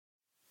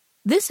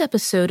This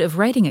episode of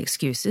Writing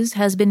Excuses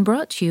has been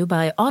brought to you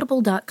by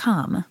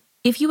Audible.com.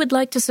 If you would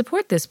like to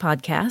support this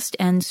podcast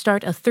and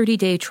start a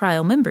 30-day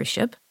trial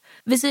membership,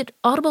 visit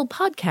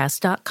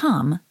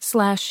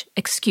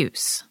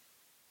audiblepodcast.com/excuse.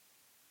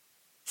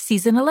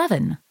 Season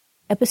 11,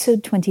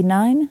 Episode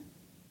 29.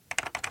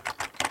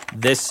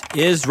 This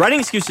is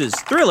Writing Excuses,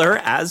 thriller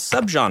as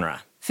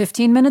subgenre.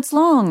 15 minutes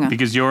long.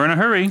 Because you're in a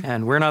hurry.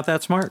 And we're not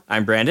that smart.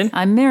 I'm Brandon.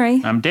 I'm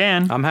Mary. I'm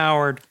Dan. I'm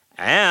Howard.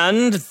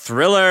 And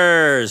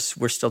thrillers.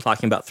 We're still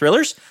talking about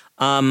thrillers.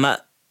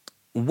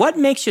 What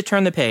makes you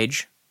turn the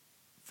page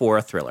for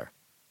a thriller?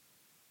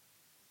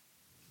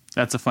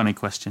 That's a funny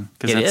question.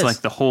 Because that's is.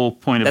 like the whole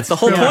point of That's the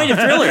whole point of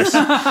thrillers.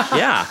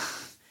 Yeah.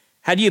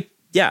 How do you...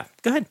 Yeah,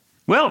 go ahead.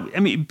 Well, I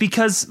mean,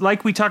 because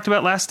like we talked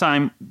about last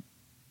time,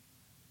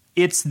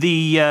 it's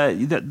the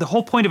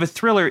whole point of a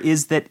thriller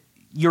is that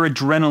your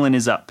adrenaline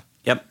is up.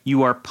 Yep.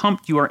 You are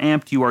pumped, you are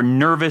amped, you are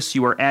nervous,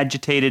 you are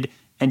agitated,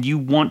 and you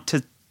want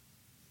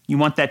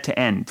that to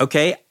end.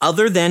 Okay,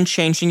 other than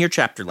changing your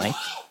chapter length,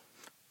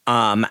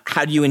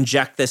 how do you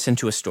inject this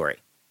into a story?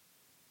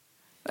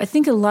 I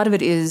think a lot of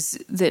it is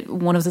that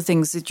one of the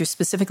things that you're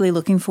specifically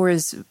looking for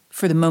is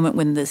for the moment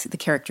when the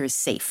character is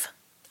safe.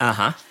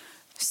 Uh-huh.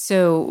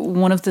 So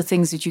one of the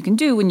things that you can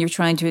do when you're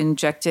trying to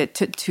inject it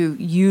to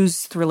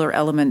use thriller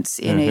elements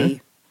in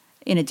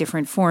a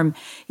different form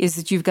is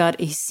that you've got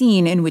a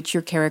scene in which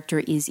your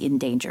character is in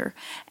danger,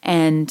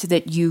 and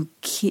that you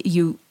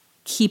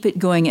keep it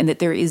going, and that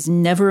there is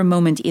never a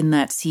moment in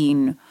that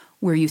scene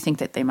where you think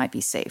that they might be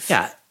safe.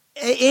 Yeah,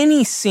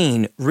 any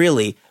scene,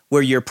 really,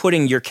 where you're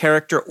putting your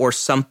character or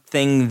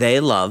something they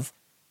love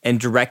in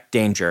direct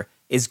danger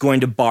is going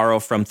to borrow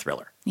from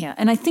thriller. Yeah,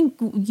 and I think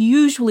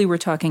usually we're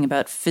talking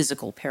about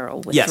physical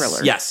peril with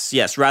thriller.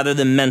 Yes, rather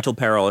than mental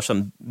peril or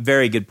some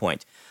very good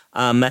point.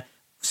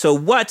 So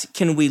what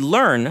can we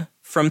learn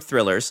from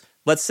thrillers?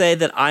 Let's say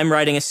that I'm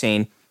writing a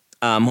scene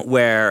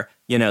where,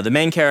 the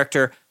main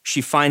character, she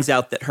finds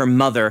out that her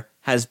mother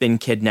has been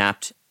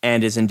kidnapped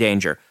and is in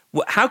danger.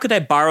 How could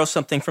I borrow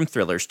something from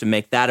thrillers to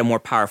make that a more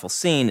powerful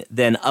scene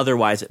than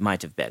otherwise it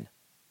might have been?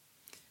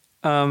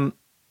 What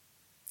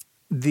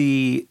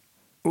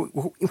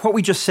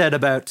we just said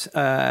about,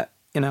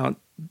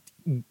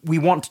 we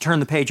want to turn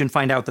the page and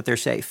find out that they're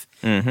safe.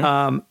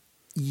 Mm-hmm.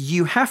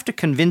 You have to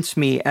convince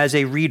me as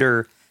a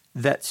reader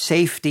that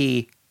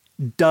safety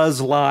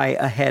does lie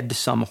ahead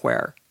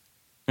somewhere.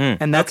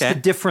 And that's the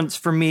difference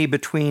for me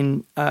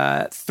between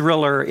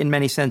thriller in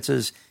many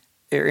senses,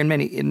 or in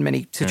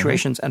many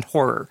situations, and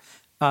horror.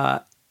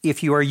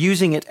 If you are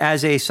using it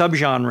as a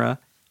subgenre,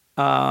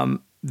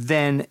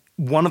 then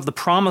one of the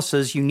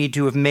promises you need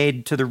to have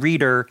made to the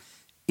reader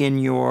in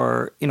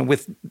your,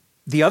 with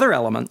the other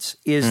elements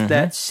is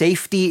that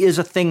safety is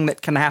a thing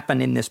that can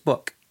happen in this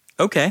book.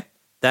 Okay.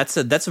 That's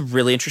a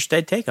really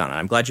interesting take on it.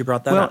 I'm glad you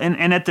brought that up. Well,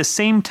 and at the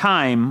same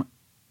time,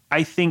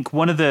 I think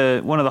one of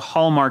the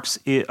hallmarks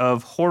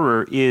of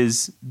horror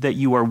is that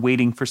you are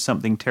waiting for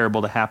something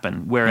terrible to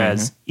happen,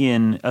 whereas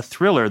in a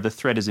thriller, the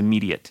threat is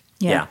immediate.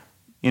 Yeah.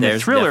 In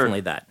There's a thriller,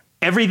 definitely that.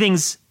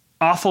 Everything's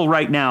awful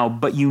right now,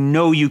 but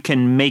you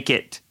can make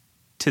it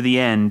to the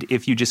end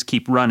if you just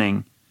keep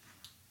running.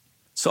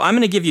 So I'm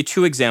going to give you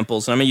two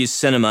examples, and I'm going to use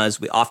cinema as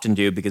we often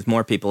do because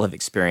more people have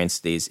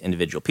experienced these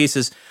individual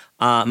pieces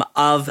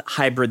of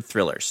hybrid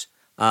thrillers.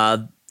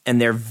 And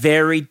they're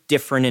very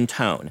different in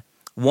tone.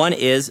 One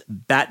is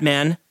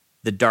Batman,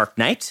 The Dark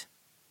Knight,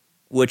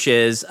 which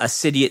is a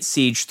city at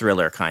siege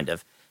thriller, kind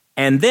of.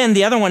 And then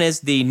the other one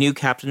is the new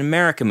Captain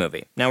America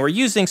movie. Now, we're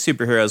using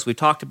superheroes. We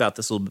talked about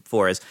this a little bit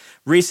before. Is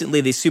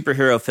recently, these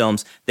superhero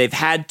films, they've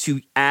had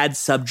to add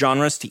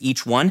subgenres to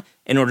each one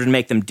in order to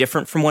make them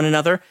different from one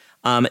another.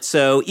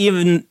 So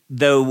even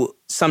though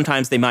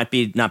sometimes they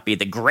might not be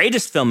the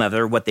greatest film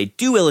ever, what they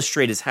do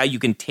illustrate is how you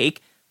can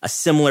take a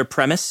similar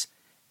premise,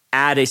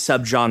 add a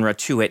subgenre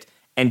to it,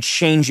 and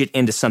change it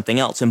into something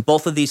else. And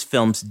both of these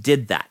films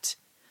did that.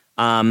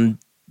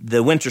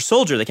 The Winter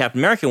Soldier, the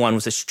Captain America one,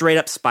 was a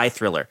straight-up spy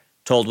thriller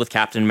told with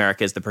Captain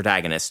America as the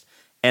protagonist.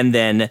 And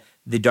then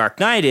The Dark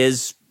Knight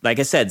is, like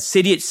I said,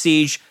 city at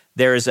siege.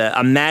 There's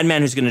a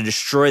madman who's going to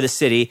destroy the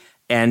city,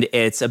 and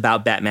it's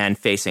about Batman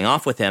facing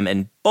off with him.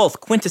 And both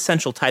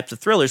quintessential types of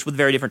thrillers with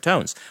very different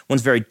tones.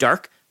 One's very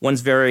dark, one's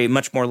very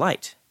much more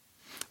light.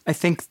 I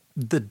think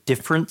the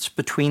difference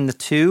between the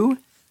two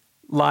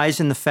lies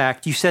in the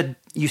fact you said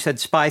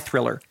spy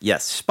thriller.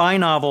 Yes. Spy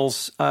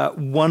novels,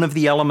 one of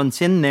the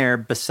elements in there,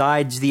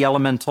 besides the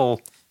elemental,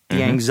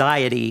 the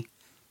anxiety,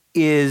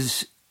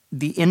 is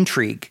the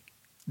intrigue,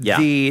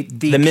 the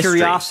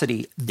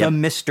curiosity, the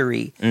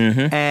mystery.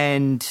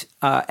 And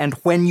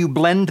when you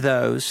blend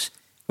those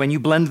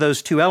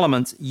two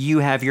elements, you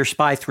have your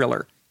spy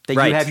thriller. You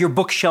have your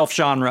bookshelf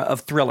genre of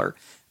thriller.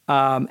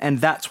 And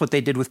that's what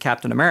they did with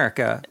Captain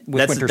America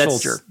with Winter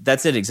Soldier.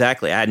 That's it,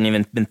 exactly. I hadn't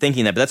even been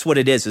thinking that, but that's what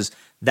it is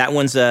that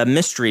one's a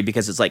mystery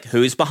because it's like,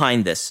 who's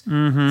behind this?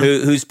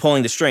 Who's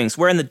pulling the strings?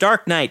 Where in The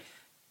Dark Knight,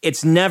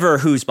 it's never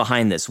who's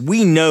behind this.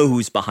 We know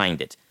who's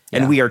behind it.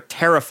 and we are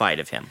terrified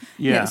of him.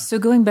 Yeah. So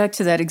going back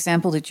to that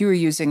example that you were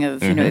using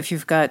of, you know, if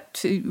you've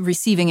got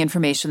receiving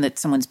information that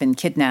someone's been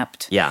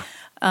kidnapped. Yeah.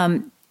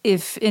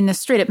 If in a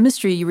straight up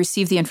mystery you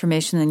receive the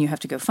information, then you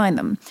have to go find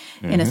them.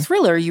 In a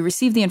thriller, you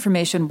receive the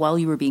information while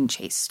you were being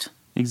chased.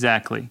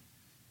 Exactly.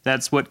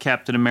 That's what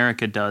Captain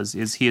America does,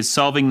 is he is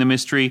solving the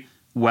mystery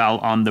while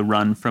on the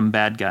run from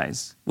bad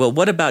guys. Well,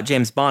 what about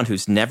James Bond,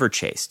 who's never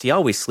chased? He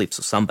always sleeps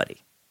with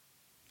somebody.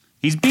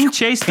 He's being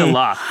chased a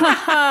lot.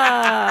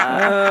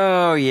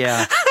 Oh,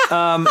 yeah.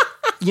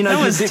 You know,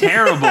 That was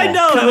terrible. I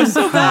know, that was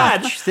so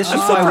bad. This is I'm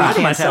so why proud of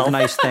we can't myself. have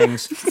nice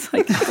things.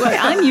 Well,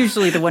 I'm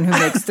usually the one who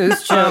makes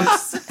those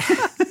jokes.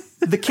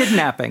 The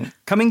kidnapping.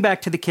 Coming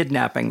back to the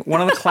kidnapping,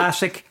 one of the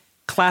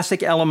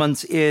classic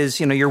elements is,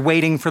 you know, you're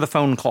waiting for the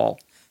phone call.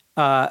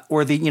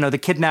 Or the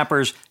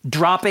kidnappers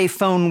drop a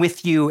phone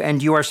with you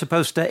and you are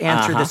supposed to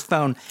answer this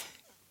phone.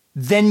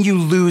 Then you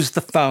lose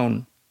the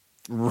phone.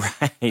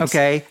 Right.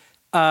 Okay.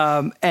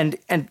 And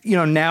you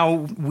know,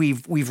 now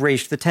we've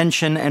raised the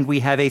tension and we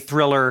have a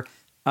thriller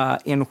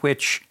in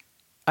which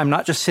I'm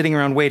not just sitting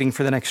around waiting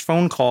for the next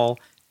phone call.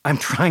 I'm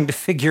trying to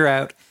figure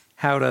out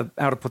how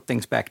to put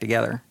things back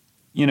together.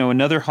 You know,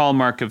 another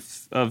hallmark of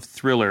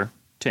thriller,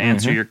 to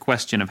answer your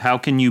question of how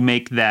can you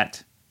make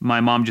that my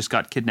mom just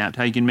got kidnapped,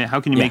 how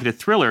can you make it a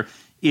thriller,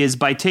 is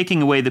by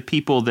taking away the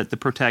people that the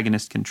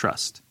protagonist can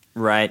trust.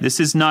 Right.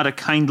 This is not a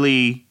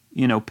kindly,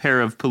 you know,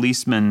 pair of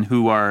policemen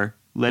who are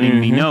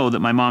letting me know that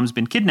my mom's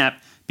been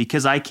kidnapped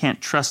because I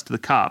can't trust the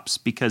cops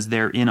because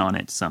they're in on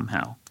it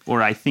somehow,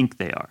 or I think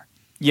they are.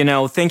 You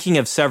know, thinking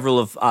of several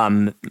of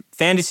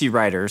fantasy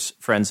writers,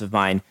 friends of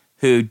mine,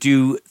 who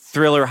do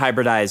thriller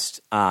hybridized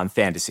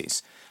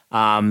fantasies.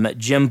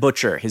 Jim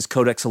Butcher, his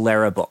Codex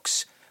Alera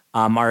books,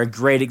 are a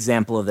great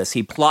example of this.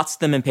 He plots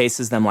them and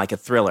paces them like a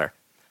thriller,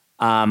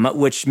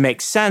 which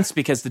makes sense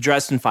because the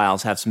Dresden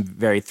Files have some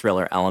very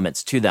thriller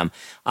elements to them.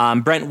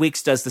 Brent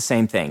Weeks does the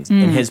same thing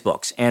in his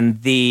books.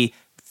 And the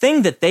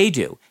thing that they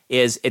do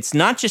is it's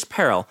not just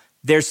peril.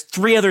 There's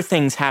three other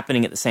things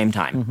happening at the same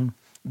time.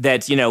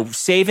 That, you know,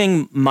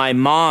 saving my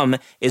mom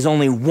is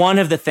only one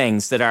of the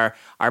things that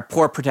our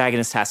poor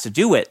protagonist has to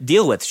deal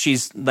with.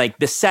 She's like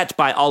beset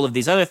by all of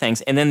these other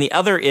things. And then the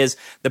other is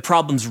the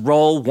problems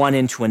roll one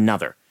into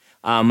another.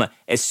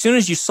 As soon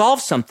as you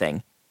solve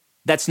something,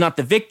 that's not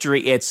the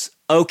victory. It's,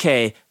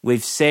 okay,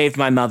 we've saved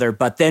my mother,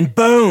 but then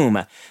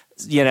boom,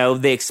 you know,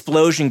 the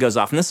explosion goes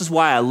off. And this is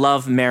why I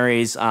love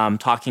Mary's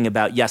talking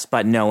about yes,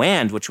 but no,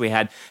 and, which we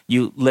had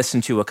you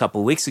listen to a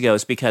couple of weeks ago,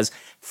 is because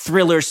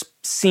thrillers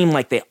seem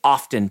like they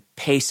often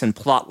pace and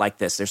plot like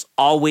this. There's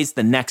always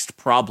the next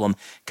problem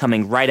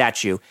coming right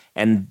at you.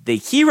 And the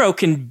hero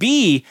can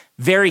be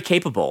very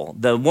capable.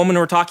 The woman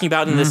we're talking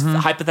about in this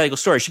hypothetical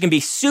story, she can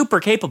be super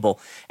capable.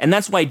 And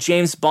that's why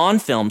James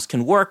Bond films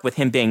can work with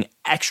him being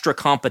extra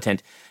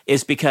competent,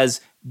 is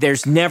because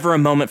there's never a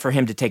moment for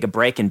him to take a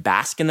break and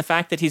bask in the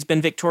fact that he's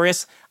been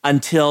victorious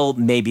until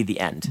maybe the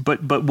end.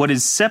 But what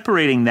is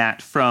separating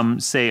that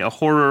from, say, a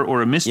horror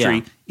or a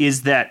mystery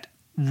is that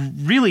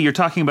really you're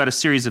talking about a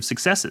series of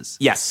successes.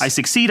 Yes. I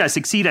succeed.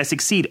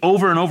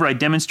 Over and over, I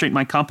demonstrate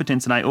my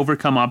competence and I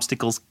overcome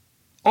obstacles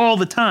all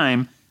the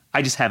time.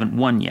 I just haven't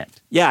won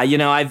yet. Yeah, you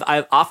know, I've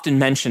often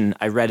mentioned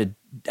I've read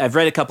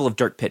a couple of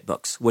Dirk Pitt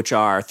books, which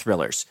are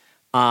thrillers.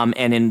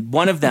 And in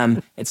one of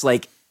them,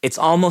 it's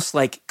almost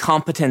like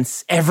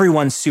competence.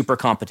 Everyone's super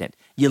competent.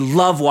 You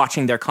love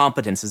watching their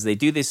competence as they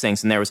do these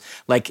things. And there was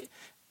like,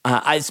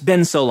 it's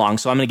been so long,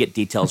 so I'm going to get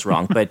details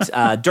wrong. But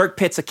Dirk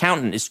Pitt's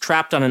accountant is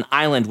trapped on an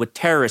island with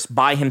terrorists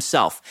by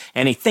himself.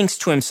 And he thinks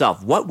to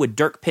himself, what would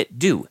Dirk Pitt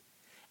do?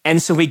 And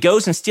so he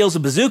goes and steals a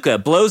bazooka,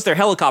 blows their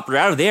helicopter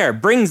out of the air,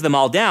 brings them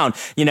all down,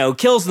 you know,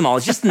 kills them all.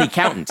 It's just an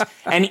accountant.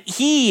 And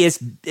he is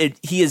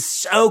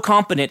so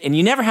competent, and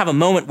you never have a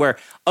moment where,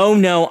 oh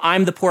no,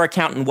 I'm the poor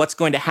accountant, what's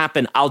going to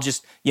happen? I'll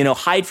just, you know,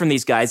 hide from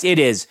these guys. It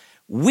is,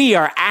 we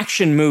are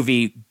action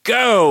movie,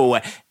 go!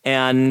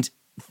 And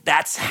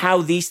that's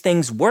how these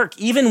things work.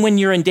 Even when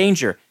you're in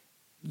danger,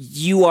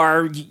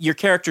 your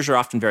characters are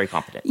often very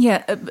competent.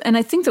 Yeah, and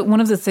I think that one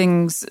of the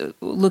things,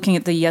 looking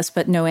at the yes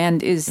but no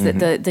and, is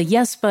that the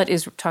yes but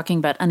is talking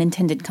about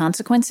unintended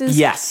consequences.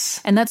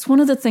 Yes. And that's one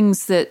of the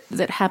things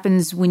that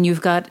happens when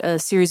you've got a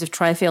series of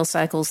try-fail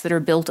cycles that are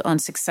built on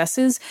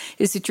successes,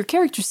 is that your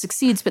character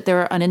succeeds, but there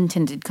are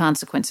unintended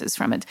consequences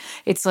from it.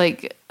 It's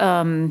like,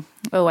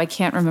 I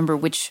can't remember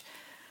which...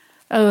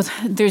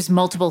 there's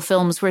multiple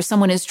films where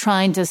someone is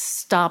trying to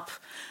stop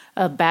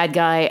a bad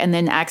guy and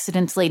then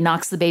accidentally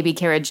knocks the baby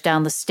carriage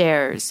down the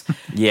stairs.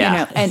 Yeah. You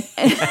know, and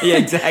yeah,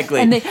 exactly.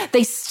 And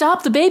they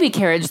stop the baby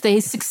carriage. They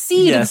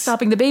succeed in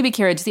stopping the baby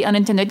carriage. The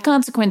unintended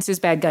consequence is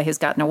bad guy has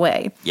gotten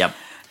away. Yep.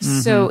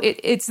 So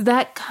it's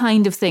that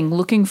kind of thing,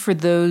 looking for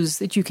those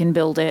that you can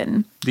build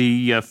in.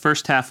 The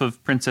first half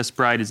of Princess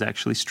Bride is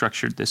actually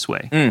structured this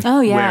way.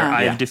 Oh, yeah. Where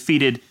I have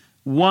defeated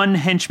one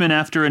henchman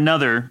after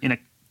another in a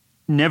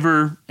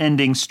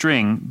never-ending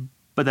string,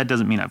 but that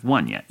doesn't mean I've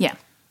won yet. Yeah.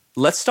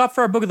 Let's stop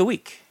for our book of the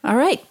week. All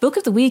right. Book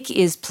of the week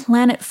is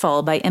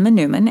Planetfall by Emma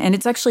Newman, and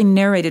it's actually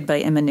narrated by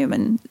Emma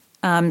Newman.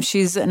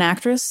 She's an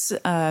actress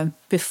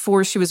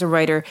before she was a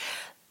writer.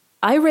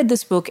 I read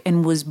this book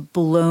and was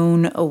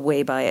blown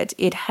away by it.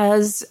 It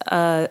has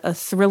a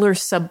thriller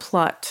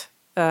subplot,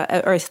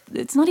 or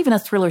it's not even a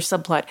thriller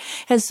subplot. It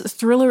has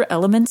thriller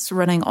elements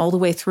running all the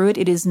way through it.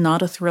 It is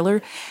not a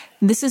thriller.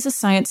 This is a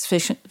science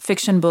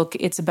fiction book.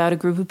 It's about a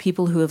group of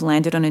people who have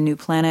landed on a new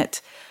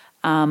planet,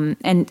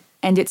 and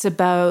it's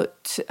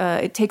about.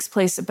 It takes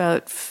place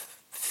about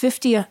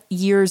 50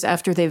 years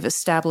after they've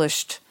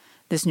established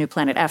this new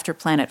planet, after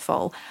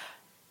planetfall.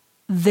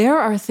 There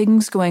are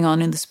things going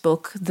on in this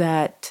book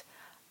that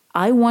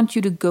I want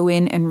you to go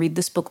in and read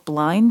this book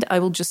blind. I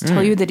will just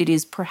tell you that it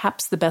is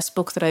perhaps the best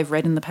book that I've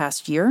read in the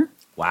past year.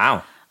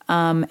 Wow.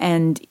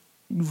 And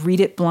read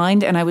it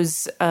blind. And I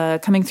was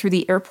coming through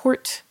the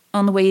airport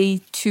on the way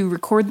to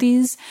record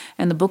these,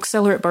 and the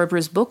bookseller at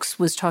Barbara's Books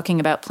was talking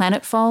about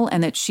Planetfall,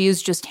 and that she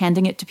is just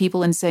handing it to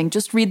people and saying,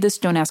 just read this,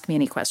 don't ask me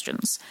any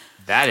questions.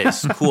 That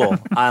is cool.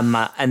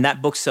 And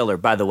that bookseller,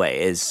 by the way,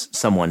 is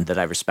someone that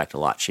I respect a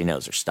lot. She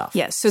knows her stuff.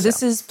 Yes. So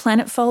this is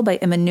Planetfall by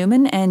Emma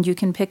Newman, and you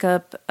can pick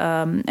up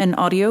an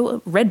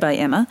audio read by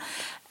Emma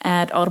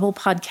at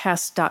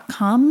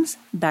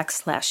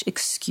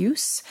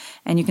audiblepodcast.com/excuse,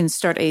 and you can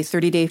start a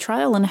 30-day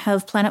trial and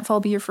have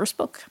Planetfall be your first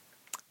book.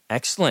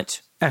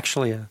 Excellent.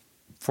 Actually, a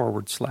 //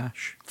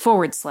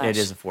 / It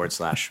is a / but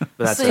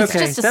that's So it's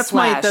okay. just a that's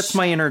slash.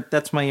 my inner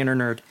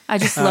nerd. I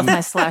just love my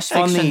slash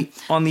fiction.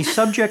 On the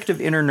subject of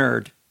inner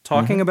nerd,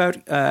 talking about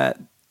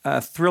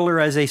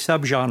thriller as a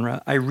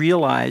subgenre, I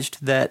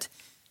realized that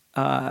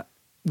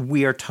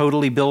we are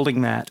totally building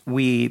that.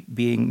 We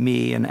being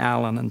me and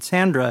Alan and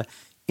Sandra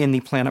in the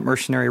Planet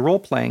Mercenary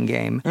role-playing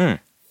game,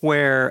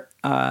 where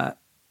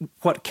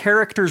what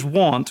players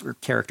want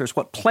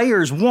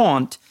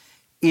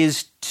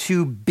is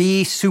to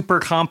be super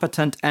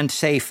competent and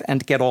safe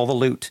and get all the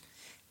loot.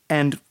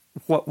 And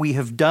what we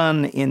have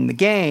done in the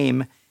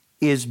game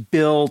is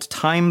build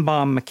time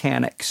bomb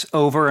mechanics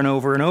over and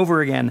over and over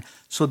again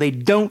so they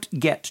don't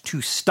get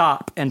to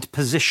stop and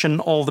position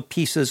all the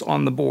pieces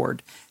on the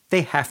board.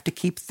 They have to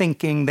keep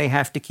thinking, they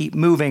have to keep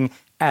moving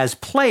as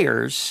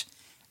players.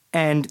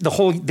 And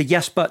the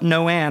yes but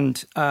no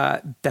and,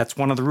 that's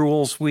one of the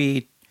rules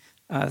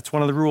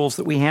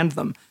that we hand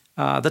them.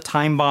 The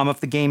time bomb of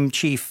the game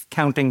chief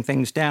counting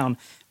things down.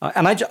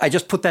 And I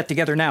just put that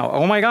together now.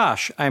 Oh my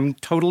gosh, I'm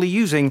totally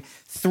using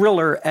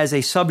thriller as a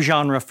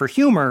subgenre for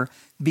humor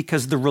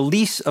because the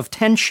release of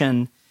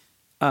tension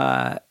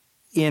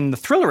in the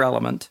thriller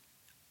element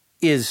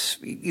is,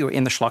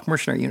 in the Schlock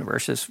Mercenary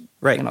universe is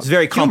right. It's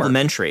very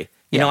complementary.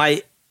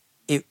 It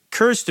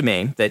occurs to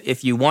me that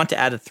if you want to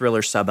add a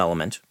thriller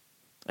sub-element,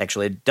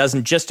 actually, it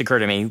doesn't just occur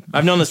to me.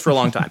 I've known this for a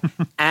long time.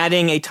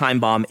 Adding a time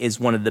bomb is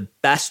one of the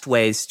best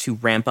ways to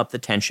ramp up the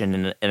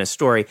tension in a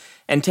story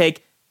and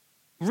take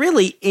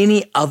really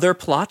any other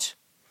plot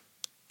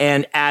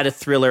and add a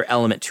thriller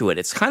element to it.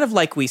 It's kind of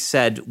like we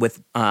said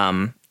with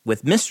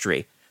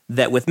mystery,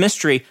 that with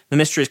mystery, the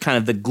mystery is kind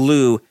of the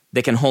glue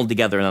that can hold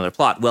together another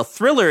plot. Well,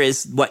 thriller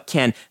is what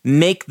can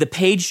make the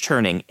page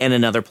turning in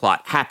another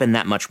plot happen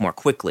that much more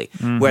quickly,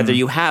 whether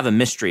you have a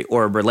mystery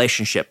or a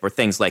relationship or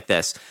things like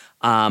this.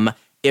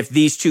 If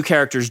these two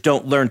characters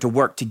don't learn to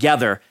work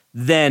together,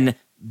 then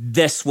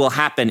this will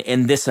happen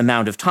in this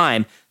amount of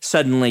time.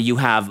 Suddenly you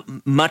have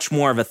much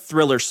more of a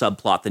thriller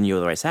subplot than you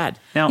otherwise had.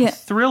 Now,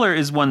 thriller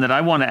is one that I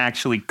want to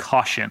actually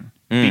caution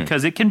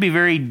because it can be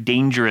very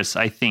dangerous,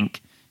 I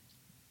think,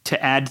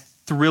 to add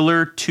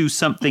thriller to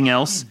something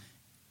else,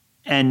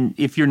 and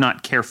if you're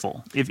not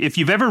careful. If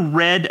you've ever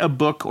read a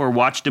book or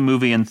watched a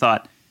movie and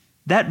thought,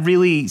 that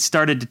really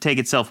started to take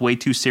itself way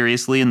too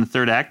seriously in the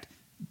third act,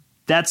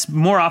 that's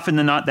more often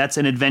than not, that's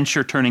an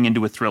adventure turning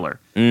into a thriller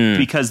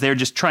because they're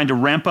just trying to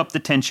ramp up the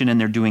tension and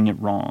they're doing it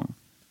wrong.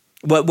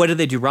 What do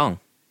they do wrong?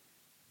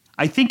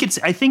 I think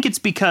it's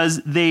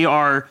because they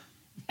are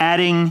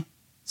adding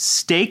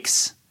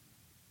stakes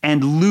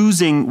and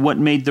losing what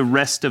made the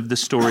rest of the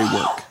story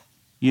work.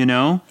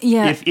 Yeah.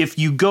 If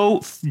you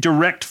go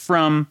direct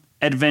from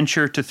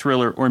adventure to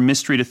thriller or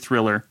mystery to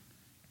thriller,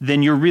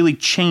 then you're really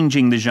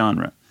changing the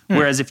genre.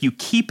 Whereas if you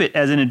keep it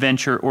as an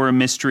adventure or a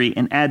mystery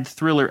and add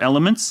thriller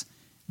elements,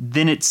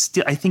 then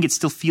I think it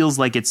still feels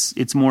like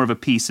it's more of a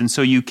piece. And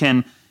so you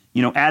can,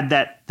 add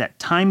that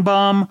time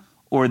bomb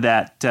or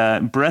that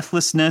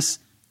breathlessness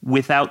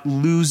without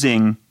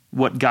losing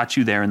what got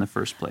you there in the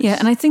first place. Yeah,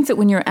 and I think that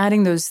when you're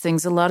adding those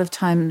things, a lot of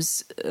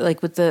times,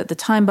 like with the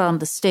time bomb,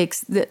 the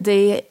stakes,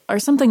 they are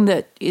something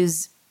that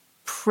is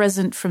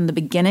present from the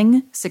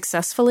beginning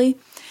successfully.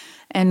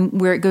 And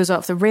where it goes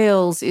off the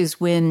rails is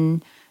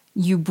when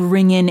you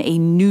bring in a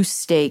new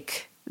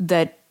stake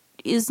that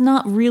is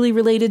not really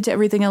related to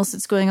everything else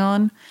that's going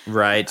on.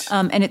 Right.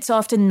 And it's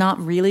often not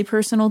really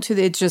personal to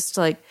it's just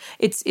like,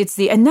 it's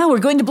and now we're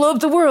going to blow up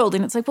the world.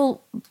 And it's like,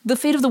 well, the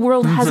fate of the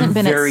world hasn't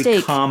been at stake.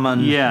 Very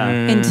common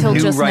until new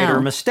just writer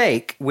now.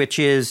 mistake, which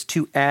is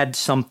to add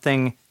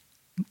something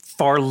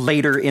far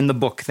later in the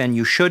book than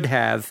you should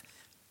have,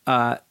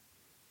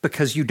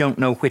 because you don't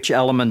know which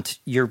element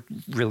you're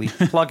really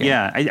plugging.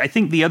 Yeah, I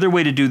think the other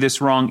way to do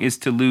this wrong is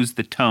to lose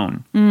the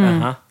tone.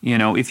 You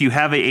know, if you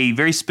have a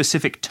very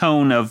specific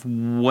tone of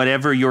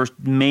whatever your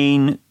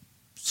main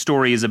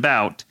story is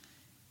about,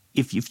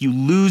 if you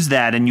lose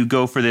that and you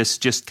go for this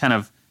just kind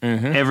of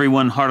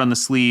everyone hard on the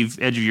sleeve,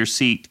 edge of your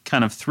seat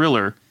kind of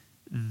thriller,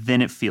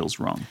 then it feels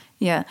wrong.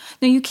 Yeah.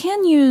 Now, you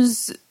can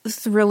use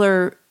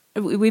thriller.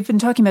 We've been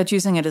talking about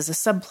using it as a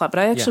subplot, but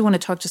I actually want to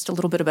talk just a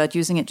little bit about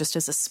using it just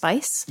as a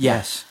spice.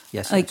 Yes.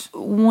 Like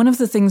one of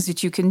the things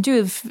that you can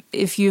do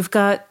if you've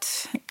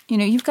got,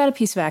 you've got a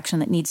piece of action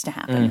that needs to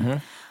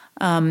happen.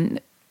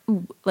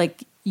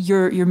 Like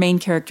your main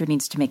character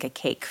needs to make a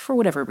cake for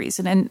whatever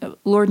reason, and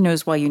Lord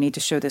knows why you need to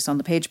show this on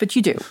the page, but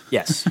you do.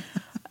 Yes.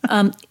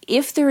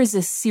 If there is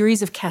a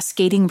series of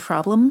cascading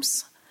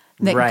problems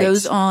that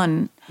goes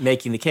on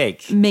making the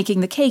cake,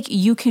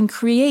 you can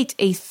create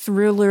a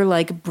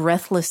thriller-like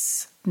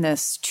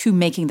breathlessness to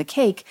making the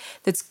cake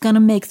that's going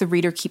to make the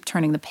reader keep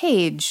turning the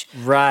page.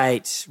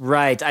 Right.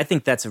 I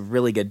think that's a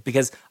really good,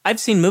 because I've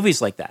seen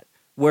movies like that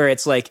where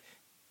it's like,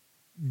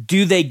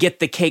 do they get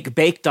the cake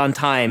baked on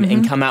time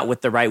and come out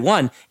with the right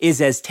one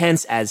is as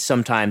tense as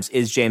sometimes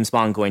is James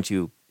Bond going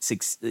to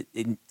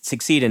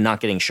succeed in not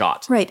getting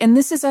shot. Right, and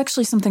this is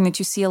actually something that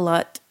you see a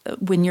lot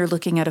when you're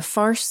looking at a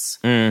farce.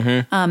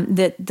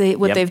 That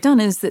they've done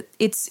is that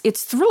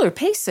it's thriller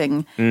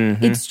pacing.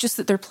 It's just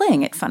that they're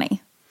playing it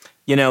funny.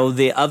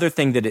 The other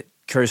thing that it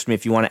occurs to me,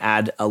 if you want to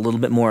add a little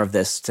bit more of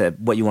this to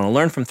what you want to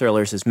learn from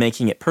thrillers, is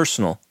making it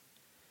personal.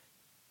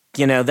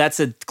 That's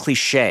a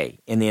cliche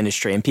in the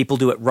industry, and people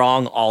do it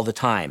wrong all the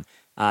time.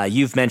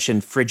 You've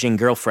mentioned fridging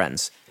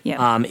girlfriends.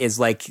 Is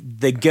like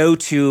the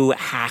go-to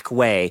hack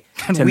way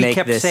to make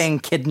this. We kept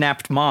saying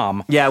kidnapped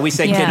mom. Yeah, we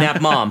say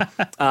kidnapped mom.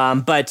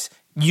 But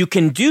you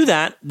can do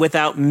that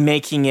without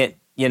making it,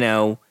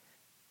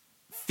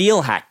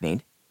 feel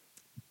hackneyed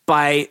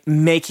by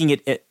making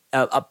it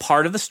a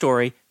part of the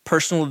story,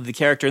 personal to the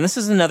character. And this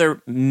is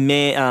another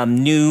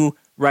new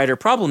writer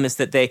problem, is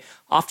that they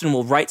often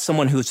will write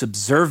someone who's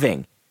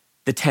observing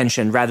the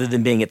tension rather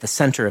than being at the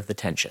center of the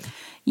tension.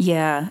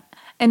 Yeah.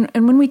 And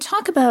when we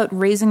talk about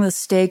raising the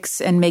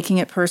stakes and making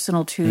it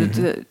personal to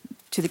the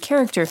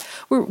character,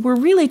 we're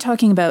really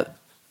talking about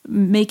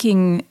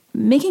making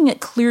it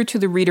clear to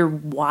the reader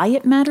why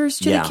it matters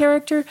to the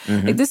character.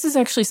 Like, this is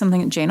actually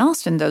something that Jane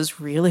Austen does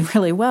really,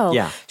 really well.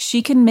 Yeah.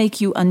 She can make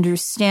you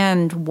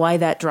understand why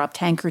that dropped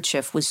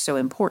handkerchief was so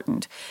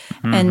important.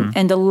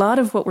 And a lot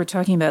of what we're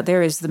talking about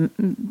there is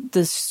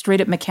the straight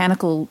up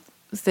mechanical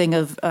thing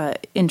of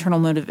internal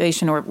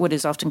motivation, or what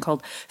is often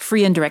called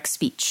free and direct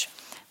speech,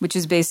 which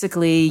is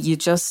basically you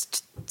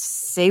just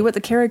say what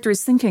the character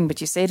is thinking, but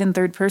you say it in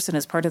third person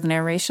as part of the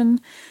narration.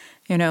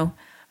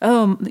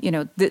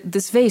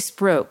 This vase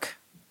broke.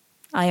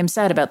 I am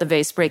sad about the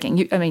vase breaking.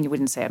 You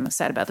wouldn't say I'm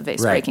sad about the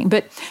vase breaking,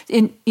 but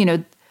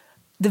the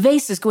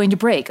vase is going to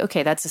break.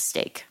 Okay, that's a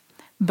stake.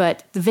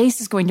 But the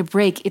vase is going to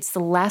break. It's the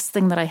last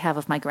thing that I have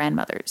of my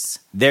grandmother's.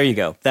 There you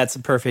go. That's a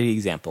perfect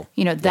example.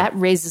 That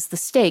raises the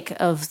stake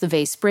of the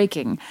vase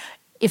breaking.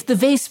 If the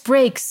vase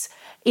breaks,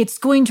 it's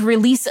going to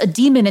release a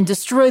demon and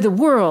destroy the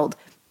world.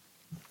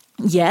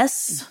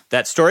 Yes.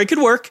 That story could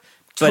work,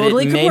 but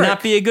totally it may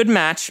not be a good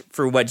match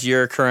for what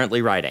you're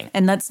currently writing.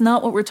 And that's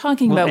not what we're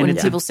talking about when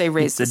people say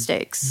raise the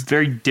stakes.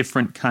 Very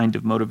different kind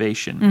of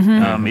motivation.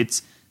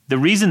 It's the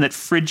reason that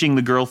fridging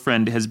the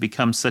girlfriend has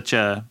become such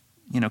a,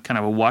 kind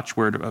of a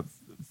watchword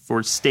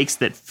for stakes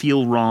that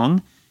feel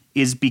wrong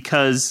is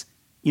because,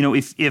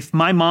 if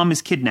my mom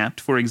is kidnapped,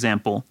 for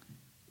example,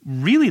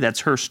 really that's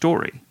her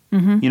story.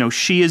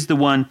 She is the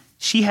one.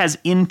 She has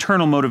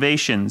internal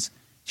motivations.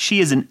 She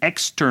is an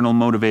external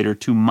motivator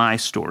to my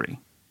story.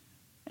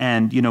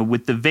 And,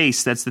 with the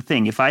vase, that's the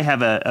thing. If I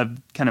have a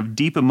kind of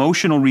deep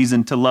emotional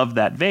reason to love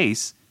that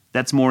vase,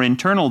 that's more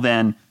internal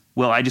than,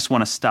 well, I just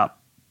want to stop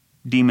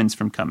demons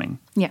from coming.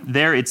 Yeah.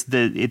 There, it's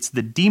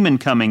the demon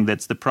coming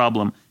that's the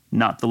problem,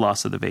 not the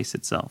loss of the vase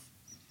itself.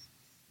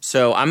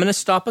 So I'm going to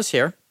stop us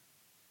here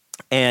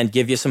and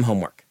give you some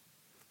homework.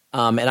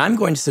 And I'm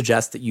going to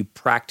suggest that you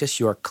practice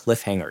your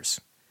cliffhangers.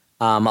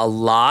 A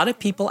lot of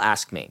people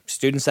ask me,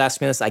 students ask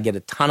me this, I get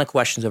a ton of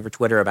questions over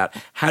Twitter about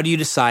how do you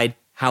decide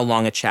how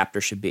long a chapter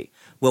should be?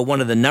 Well,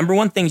 one of the number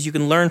one things you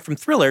can learn from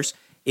thrillers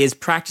is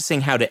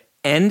practicing how to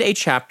end a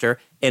chapter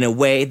in a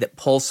way that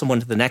pulls someone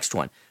to the next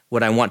one.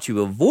 What I want you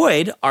to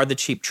avoid are the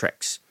cheap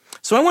tricks.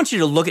 So I want you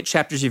to look at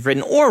chapters you've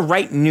written or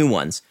write new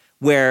ones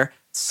where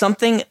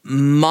something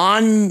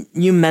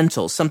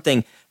monumental,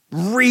 something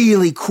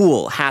really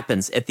cool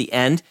happens at the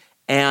end,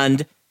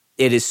 and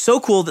it is so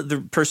cool that the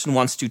person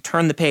wants to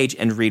turn the page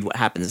and read what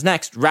happens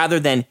next, rather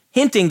than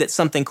hinting that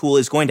something cool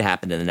is going to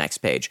happen in the next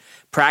page.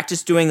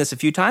 Practice doing this a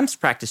few times.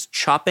 Practice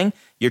chopping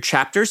your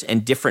chapters in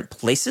different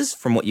places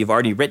from what you've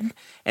already written,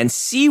 and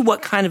see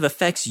what kind of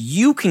effects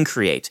you can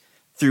create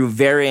through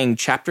varying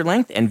chapter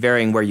length and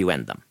varying where you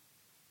end them.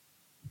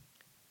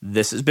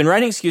 This has been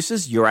Writing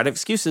Excuses. You're out of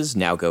excuses.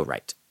 Now go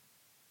write.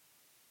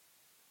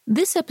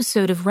 This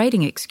episode of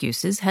Writing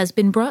Excuses has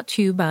been brought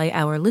to you by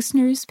our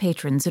listeners,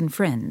 patrons, and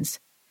friends.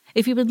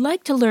 If you would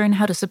like to learn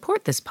how to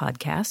support this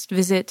podcast,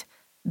 visit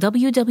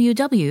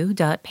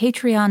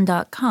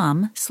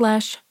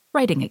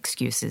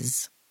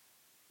www.patreon.com/writingexcuses.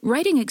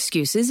 Writing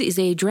Excuses is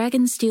a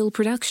Dragonsteel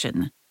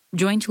production,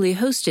 jointly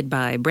hosted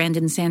by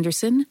Brandon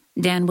Sanderson,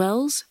 Dan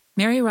Wells,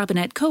 Mary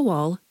Robinette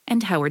Kowal,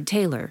 and Howard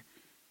Taylor.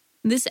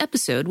 This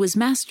episode was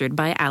mastered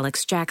by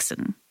Alex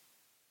Jackson.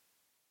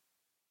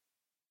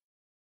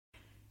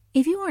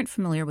 If you aren't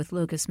familiar with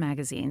Locus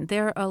Magazine,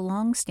 they're a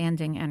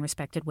long-standing and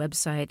respected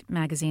website,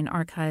 magazine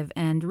archive,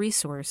 and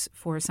resource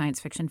for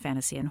science fiction,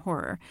 fantasy, and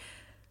horror.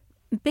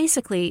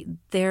 Basically,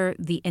 they're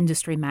the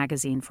industry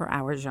magazine for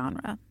our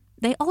genre.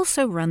 They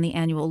also run the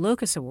annual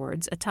Locus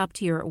Awards, a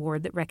top-tier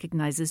award that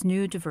recognizes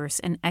new, diverse,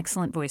 and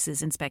excellent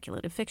voices in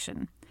speculative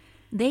fiction.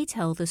 They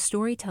tell the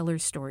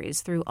storyteller's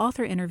stories through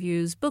author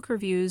interviews, book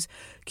reviews,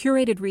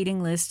 curated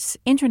reading lists,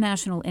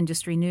 international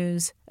industry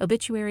news,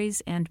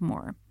 obituaries, and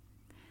more.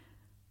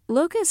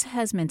 Locus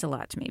has meant a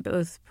lot to me,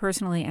 both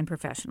personally and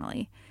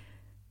professionally.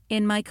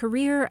 In my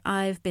career,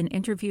 I've been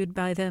interviewed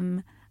by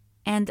them,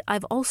 and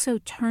I've also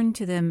turned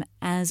to them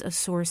as a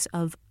source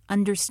of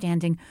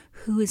understanding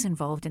who is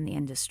involved in the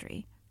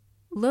industry.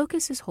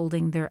 Locus is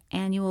holding their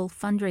annual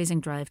fundraising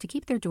drive to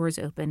keep their doors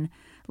open,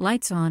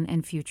 lights on,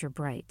 and future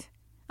bright.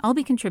 I'll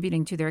be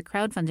contributing to their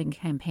crowdfunding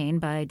campaign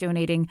by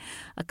donating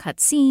a cut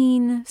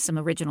scene, some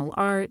original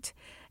art,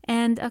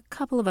 and a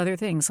couple of other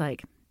things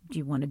like, do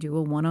you want to do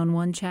a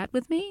one-on-one chat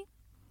with me?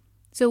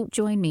 So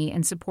join me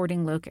in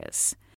supporting Locus.